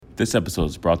This episode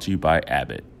is brought to you by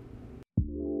Abbott.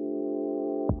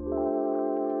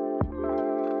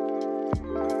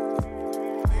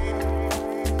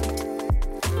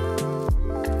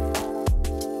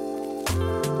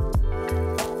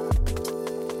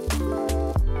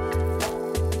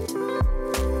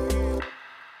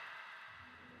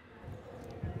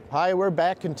 Hi, we're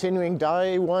back continuing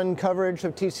Day 1 coverage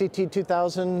of TCT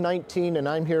 2019, and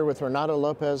I'm here with Renato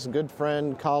Lopez, good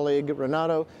friend, colleague.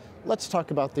 Renato, let's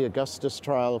talk about the Augustus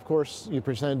trial. Of course, you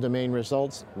presented the main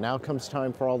results. Now comes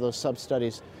time for all those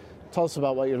sub-studies. Tell us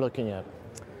about what you're looking at.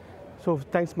 So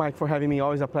thanks, Mike, for having me.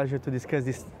 Always a pleasure to discuss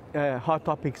these hot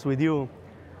topics with you.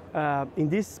 In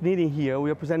this meeting here, we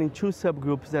are presenting two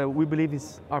subgroups that we believe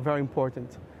are very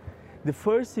important. The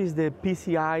first is the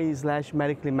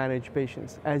PCI/medically managed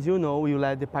patients. As you know, you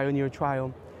led the PIONEER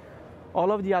trial.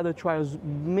 All of the other trials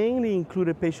mainly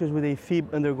included patients with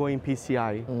AFib undergoing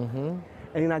PCI. Mm-hmm.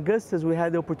 And in Augustus, we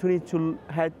had the opportunity to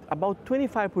have about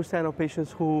 25% of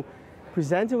patients who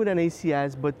presented with an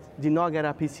ACS but did not get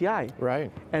a PCI.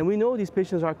 Right. And we know these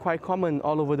patients are quite common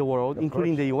all over the world,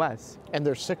 including the US. And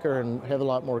they're sicker and have a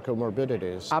lot more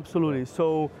comorbidities. Absolutely.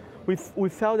 So we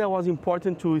felt that it was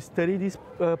important to study this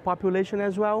population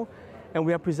as well, and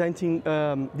we are presenting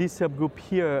this subgroup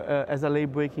here as a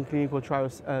late-breaking clinical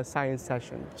trials science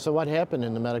session. So what happened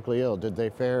in the medically ill? Did they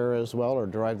fare as well or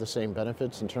derive the same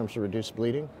benefits in terms of reduced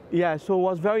bleeding? Yeah, so it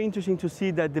was very interesting to see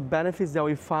that the benefits that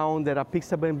we found, that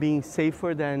apixaban being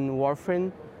safer than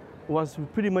warfarin, was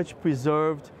pretty much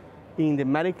preserved in the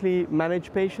medically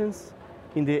managed patients,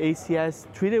 in the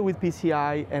ACS treated with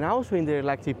PCI, and also in the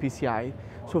elective PCI.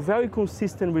 So very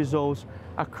consistent results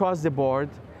across the board,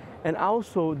 and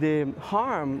also the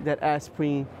harm that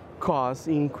aspirin caused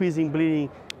in increasing bleeding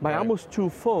by almost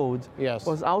twofold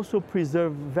was also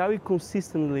preserved very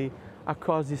consistently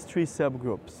across these three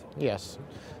subgroups. Yes.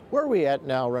 Where are we at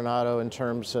now, Renato, in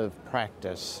terms of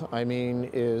practice? I mean,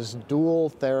 is dual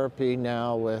therapy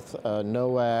now with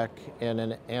NOAC and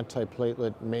an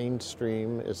antiplatelet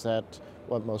mainstream? Is that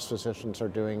what most physicians are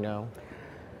doing now?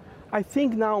 I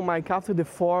think now, Mike, after the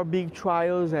 4 big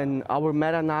trials and our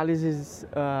meta-analysis,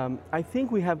 I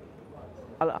think we have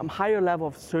a higher level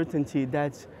of certainty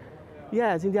that,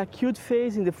 yes, in the acute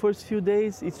phase, in the first few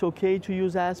days, it's okay to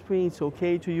use aspirin, it's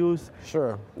okay to use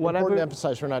whatever. Important to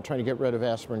emphasize, we're not trying to get rid of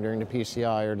aspirin during the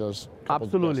PCI or those couple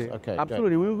Absolutely. Days. Okay,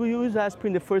 absolutely. We will use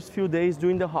aspirin the first few days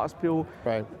during the hospital.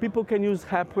 Right. People can use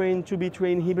heparin,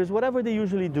 2B3 inhibitors, whatever they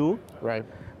usually do. Right.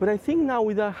 But I think now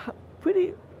with a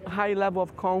pretty high level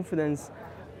of confidence,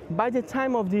 by the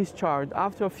time of discharge,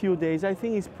 after a few days, I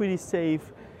think it's pretty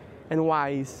safe and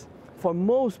wise for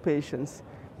most patients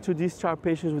to discharge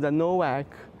patients with a NOAC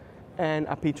and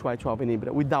a P2Y12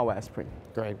 inhibitor without aspirin.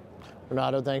 Great.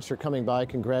 Renato, thanks for coming by.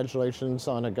 Congratulations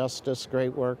on Augustus.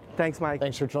 Great work. Thanks, Mike.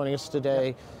 Thanks for joining us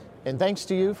today. And thanks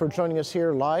to you for joining us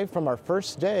here live from our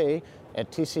first day at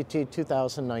TCT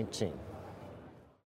 2019.